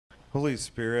Holy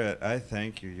Spirit, I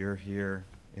thank you. You're here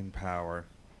in power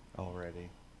already.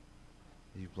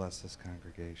 You bless this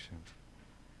congregation.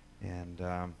 And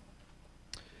I'm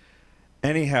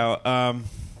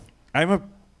a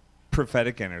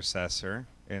prophetic intercessor.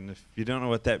 And if you don't know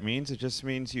what that means, it just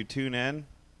means you tune in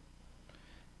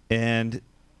and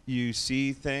you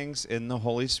see things in the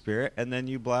Holy Spirit, and then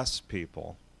you bless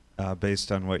people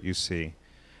based on what you see.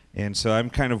 And so I'm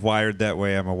kind of wired that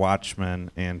way. I'm a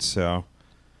watchman, and so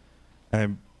I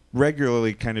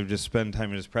regularly kind of just spend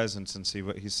time in his presence and see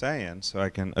what he's saying so I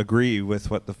can agree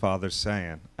with what the Father's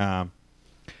saying.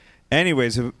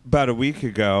 Anyways, about a week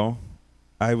ago,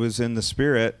 I was in the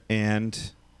Spirit,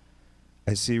 and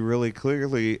I see really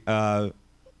clearly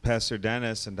Pastor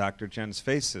Dennis and Dr. Jen's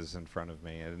faces in front of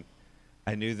me, and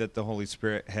I knew that the Holy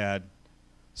Spirit had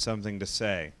something to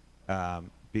say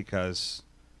because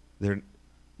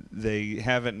they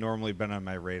haven't normally been on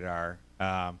my radar.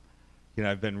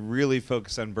 I've been really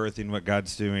focused on birthing what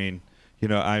God's doing.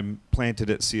 I'm planted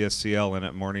at CSCL and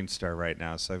at Morningstar right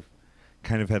now, so I've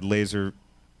kind of had laser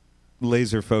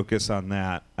focus on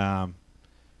that.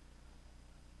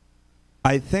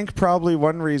 I think probably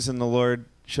one reason the Lord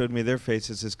showed me their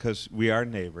faces is because we are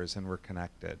neighbors and we're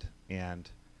connected, and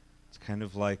it's kind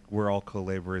of like we're all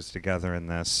co-laborers together in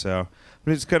this. So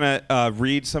I'm just going to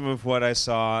read some of what I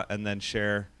saw and then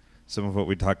share some of what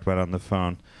we talked about on the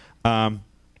phone.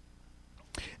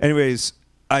 Anyways,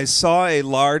 I saw a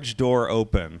large door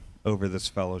open over this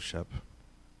fellowship,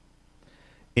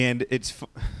 and it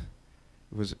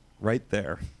was right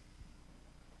there.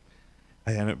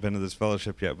 I hadn't been to this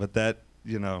fellowship yet, but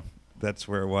that's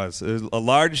where it was. A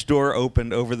large door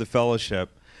opened over the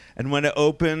fellowship, and when it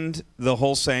opened, the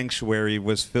whole sanctuary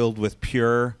was filled with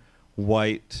pure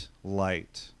white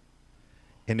light.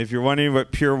 And if you're wondering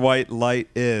what pure white light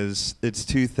is, it's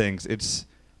two things. It's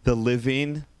the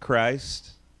living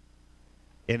Christ,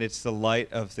 and it's the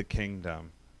light of the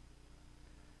kingdom.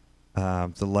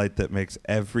 The light that makes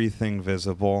everything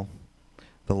visible,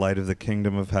 the light of the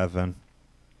kingdom of heaven.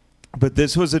 But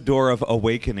this was a door of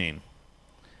awakening.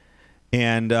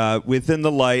 And within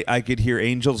the light, I could hear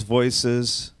angels'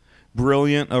 voices,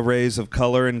 brilliant arrays of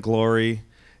color and glory,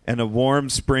 and a warm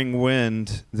spring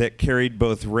wind that carried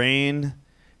both rain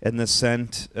and the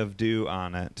scent of dew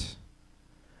on it.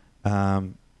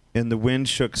 And the wind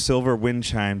shook silver wind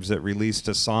chimes that released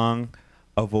a song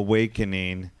of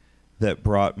awakening that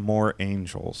brought more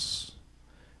angels.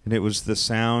 And it was the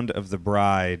sound of the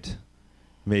bride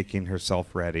making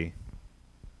herself ready.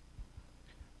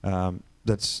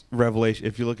 That's Revelation.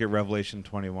 If you look at Revelation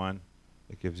 21,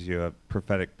 it gives you a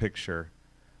prophetic picture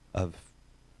of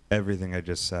everything I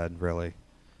just said, really.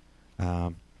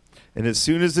 And as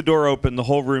soon as the door opened, the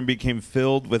whole room became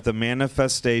filled with a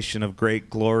manifestation of great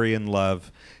glory and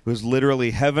love. It was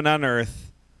literally heaven on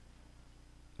earth.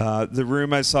 The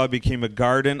room I saw became a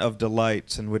garden of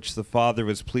delights in which the Father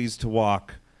was pleased to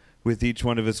walk with each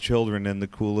one of his children in the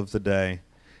cool of the day.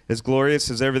 As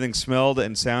glorious as everything smelled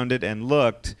and sounded and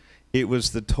looked, it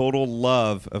was the total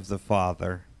love of the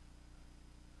Father.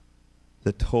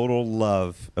 The total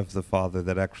love of the Father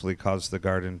that actually caused the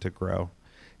garden to grow.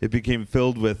 It became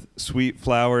filled with sweet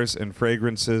flowers and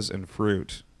fragrances and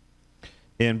fruit.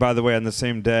 And by the way, on the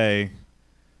same day,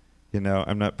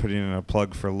 I'm not putting in a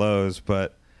plug for Lowe's,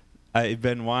 but I've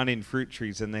been wanting fruit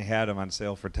trees, and they had them on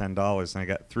sale for $10. And I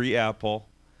got 3 apple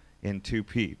and 2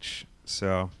 peach.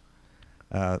 So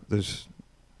there's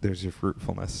your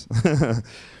fruitfulness.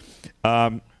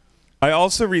 I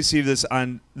also received this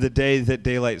on the day that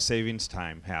daylight savings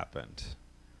time happened.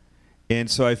 And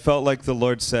so I felt like the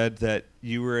Lord said that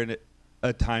you were in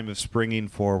a time of springing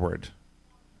forward.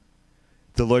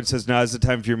 The Lord says now is the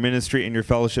time for your ministry and your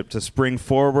fellowship to spring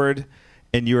forward,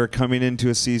 and you are coming into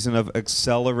a season of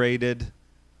accelerated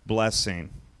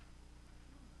blessing.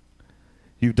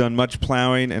 You've done much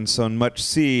plowing and sown much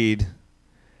seed.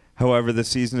 However, the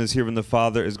season is here when the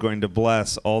Father is going to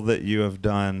bless all that you have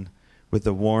done with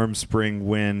the warm spring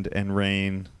wind and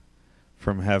rain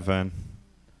from heaven.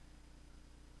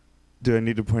 Do I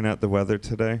need to point out the weather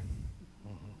today?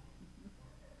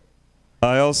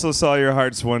 I also saw your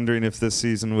hearts wondering if this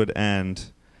season would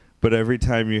end, but every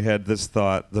time you had this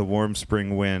thought, the warm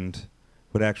spring wind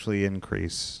would actually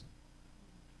increase.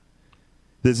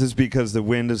 This is because the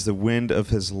wind is the wind of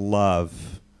his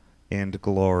love and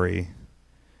glory,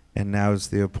 and now is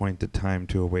the appointed time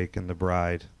to awaken the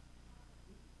bride.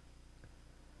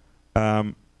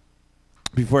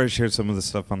 Before I share some of the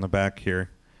stuff on the back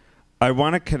here, I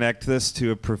want to connect this to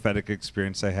a prophetic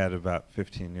experience I had about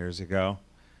 15 years ago,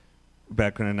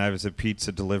 back when I was a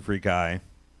pizza delivery guy.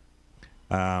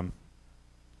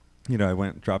 I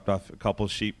went and dropped off a couple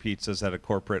sheep pizzas at a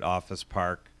corporate office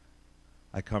park.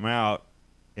 I come out,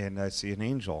 and I see an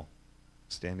angel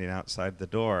standing outside the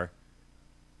door,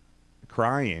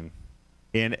 crying.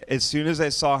 And as soon as I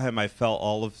saw him, I felt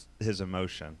all of his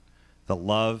emotion, the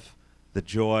love, the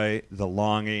joy, the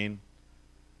longing.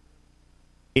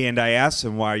 And I asked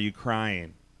him, "Why are you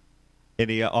crying?" And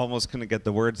he almost couldn't get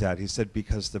the words out. He said,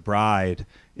 "Because the bride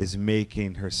is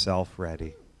making herself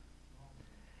ready."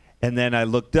 And then I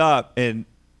looked up, and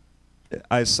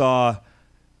I saw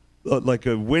like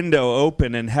a window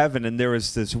open in heaven, and there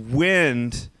was this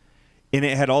wind, and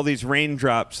it had all these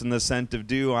raindrops and the scent of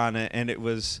dew on it, and it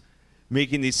was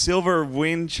making these silver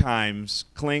wind chimes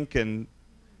clink and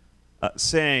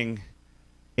sing,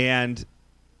 and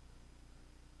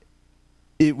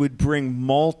it would bring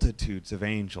multitudes of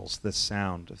angels, the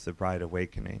sound of the bride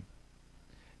awakening.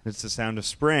 And it's the sound of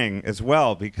spring as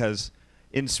well, because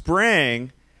in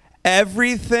spring,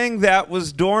 everything that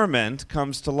was dormant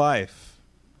comes to life.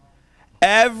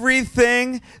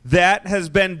 Everything that has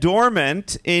been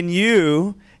dormant in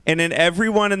you and in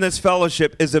everyone in this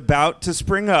fellowship is about to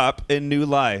spring up in new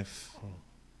life.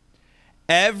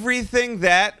 Everything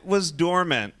that was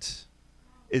dormant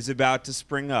is about to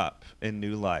spring up in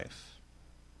new life.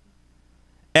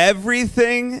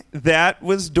 Everything that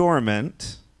was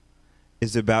dormant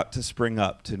is about to spring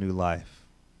up to new life.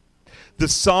 The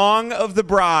song of the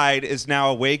bride is now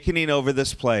awakening over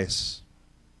this place.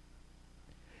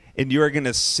 And you are going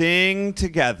to sing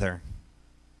together.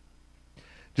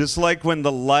 Just like when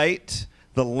the light,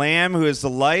 the Lamb who is the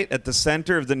light at the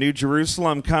center of the New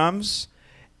Jerusalem comes,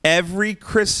 every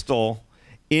crystal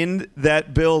in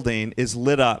that building is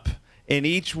lit up. And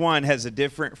each one has a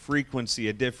different frequency,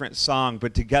 a different song.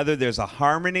 But together there's a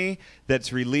harmony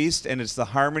that's released, and it's the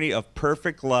harmony of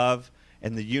perfect love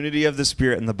and the unity of the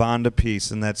Spirit and the bond of peace.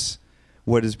 And that's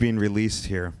what is being released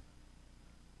here.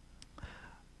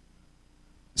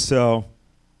 So,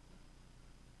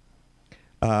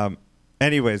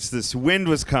 anyways, this wind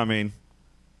was coming,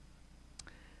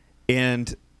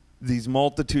 and these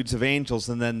multitudes of angels,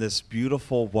 and then this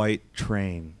beautiful white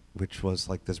train, which was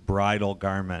like this bridal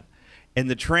garment. And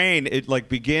the train, it like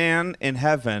began in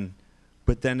heaven,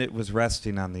 but then it was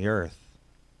resting on the earth.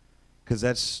 Because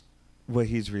that's what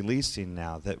he's releasing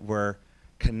now, that we're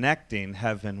connecting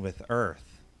heaven with earth.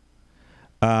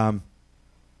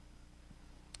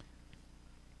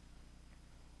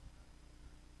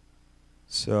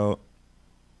 So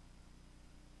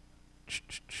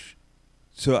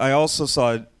I also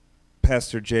saw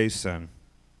Pastor Jason,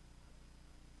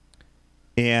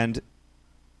 and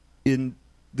in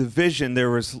the vision there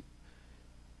was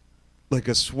like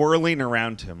a swirling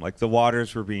around him, like the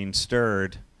waters were being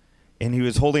stirred, and he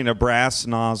was holding a brass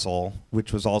nozzle,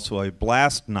 which was also a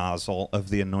blast nozzle of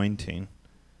the anointing,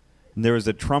 and there was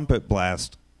a trumpet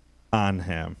blast on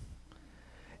him.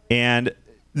 And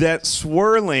that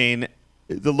swirling,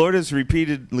 the Lord has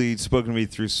repeatedly spoken to me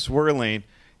through swirling.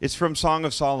 It's from Song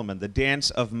of Solomon, the dance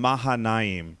of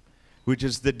Mahanaim, which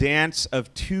is the dance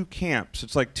of two camps.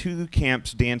 It's like two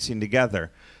camps dancing together.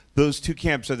 Those two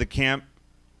camps are the camp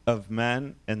of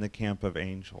men and the camp of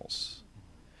angels.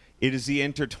 It is the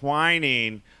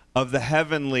intertwining of the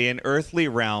heavenly and earthly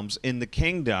realms in the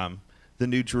kingdom, the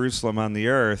New Jerusalem on the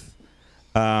earth.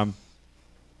 But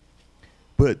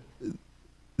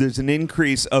there's an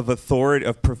increase of authority,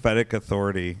 of prophetic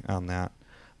authority on that.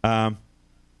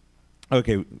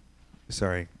 Okay,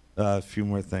 sorry. A few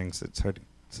more things. It's hard to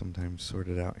sometimes sort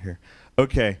it out here.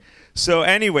 Okay, so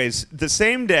anyways, the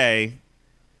same day,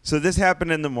 so this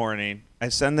happened in the morning. I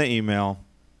send the email,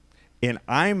 and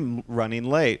I'm running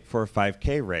late for a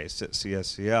 5K race at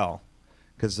CSCL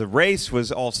because the race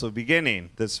was also beginning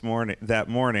that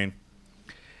morning.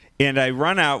 And I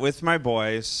run out with my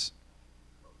boys,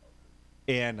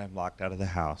 and I'm locked out of the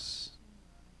house.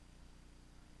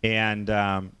 And,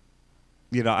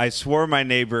 I swore my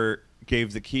neighbor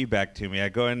gave the key back to me. I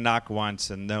go and knock once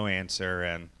and no answer,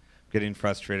 and getting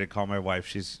frustrated, call my wife.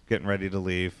 She's getting ready to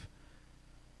leave.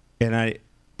 And I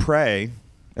pray.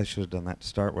 I should have done that to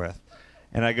start with.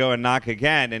 And I go and knock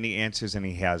again, and he answers, and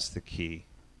he has the key.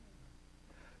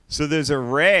 So there's a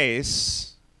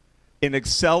race, an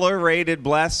accelerated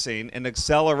blessing, an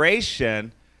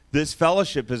acceleration this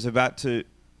fellowship is about to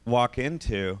walk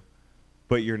into,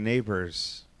 but your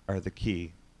neighbors are the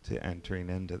key to entering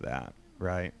into that,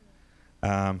 right?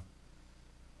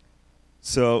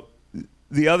 So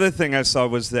the other thing I saw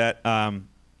was that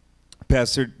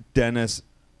Pastor Dennis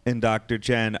and Dr.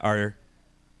 Jen are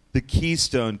the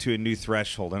keystone to a new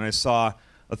threshold. And I saw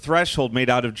a threshold made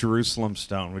out of Jerusalem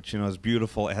stone, which, is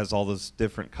beautiful. It has all those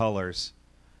different colors.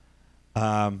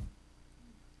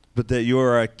 but that you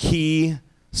are a key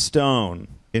stone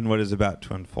in what is about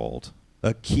to unfold.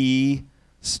 A key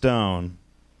stone.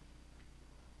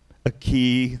 A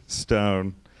key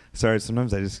stone. Sorry,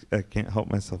 sometimes I can't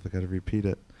help myself. I got to repeat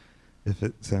it if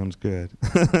it sounds good.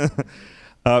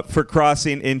 For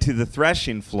crossing into the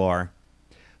threshing floor.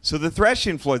 So the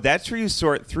threshing floor, that's where you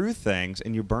sort through things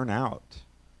and you burn out.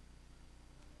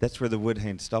 That's where the wood, hay,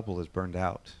 and stubble is burned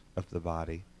out of the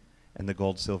body. And the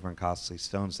gold, silver, and costly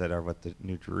stones that are what the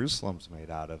New Jerusalem's made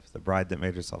out of, the bride that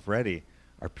made herself ready,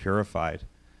 are purified.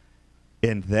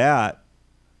 In that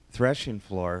threshing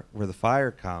floor where the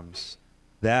fire comes,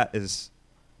 that is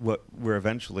what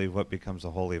becomes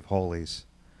the Holy of Holies.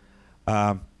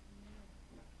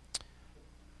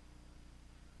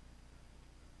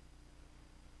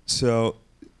 So,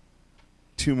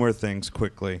 two more things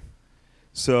quickly.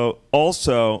 So,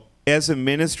 also, as a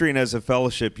ministry and as a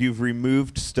fellowship, you've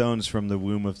removed stones from the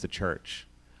womb of the church.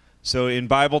 So, in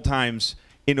Bible times,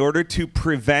 in order to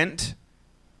prevent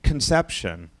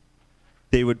conception,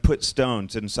 they would put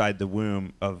stones inside the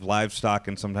womb of livestock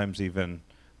and sometimes even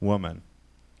woman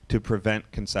to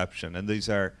prevent conception. And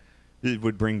it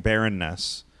would bring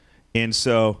barrenness. And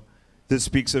so, this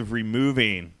speaks of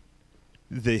removing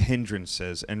the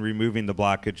hindrances and removing the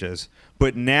blockages.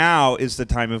 But now is the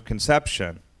time of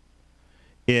conception.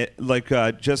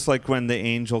 Just like when the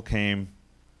angel came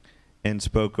and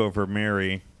spoke over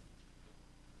Mary.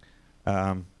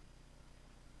 I'm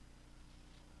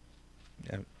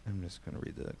just going to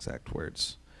read the exact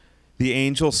words. The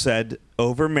angel said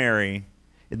over Mary,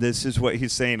 and this is what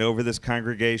he's saying over this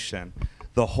congregation,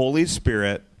 the Holy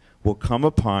Spirit will come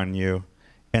upon you,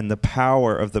 and the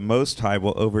power of the Most High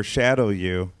will overshadow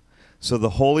you. So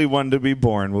the Holy One to be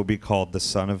born will be called the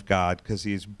Son of God, because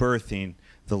he is birthing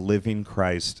the living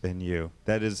Christ in you.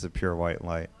 That is the pure white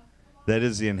light. That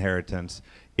is the inheritance.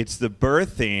 It's the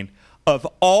birthing of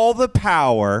all the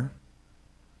power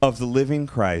of the living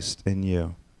Christ in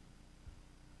you.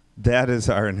 That is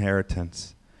our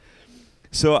inheritance.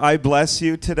 So I bless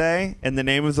you today in the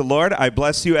name of the Lord. I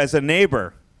bless you as a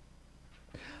neighbor.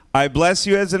 I bless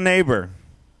you as a neighbor.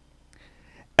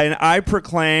 And I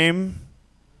proclaim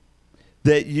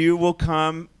that you will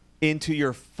come into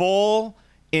your full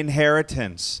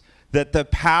inheritance, that the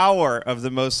power of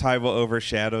the Most High will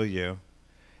overshadow you,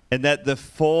 and that the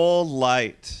full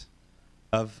light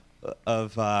of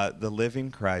the living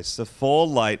Christ, the full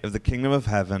light of the kingdom of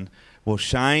heaven will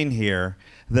shine here,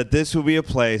 that this will be a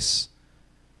place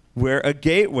where a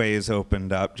gateway is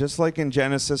opened up, just like in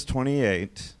Genesis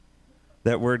 28.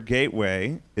 That word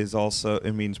gateway is also,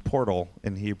 it means portal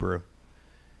in Hebrew.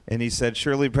 And he said,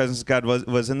 surely the presence of God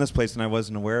was in this place, and I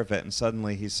wasn't aware of it. And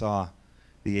suddenly he saw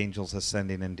the angels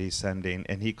ascending and descending,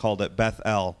 and he called it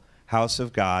Bethel, house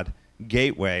of God,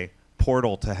 gateway,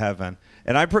 portal to heaven.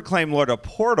 And I proclaim, Lord, a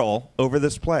portal over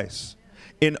this place,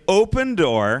 an open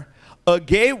door, a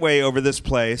gateway over this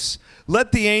place.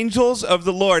 Let the angels of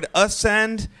the Lord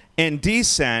ascend and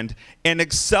descend and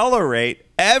accelerate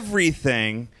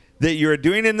everything that you're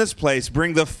doing in this place.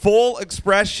 Bring the full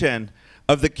expression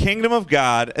of the kingdom of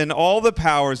God and all the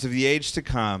powers of the age to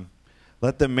come.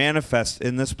 Let them manifest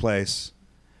in this place.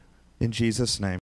 In Jesus' name.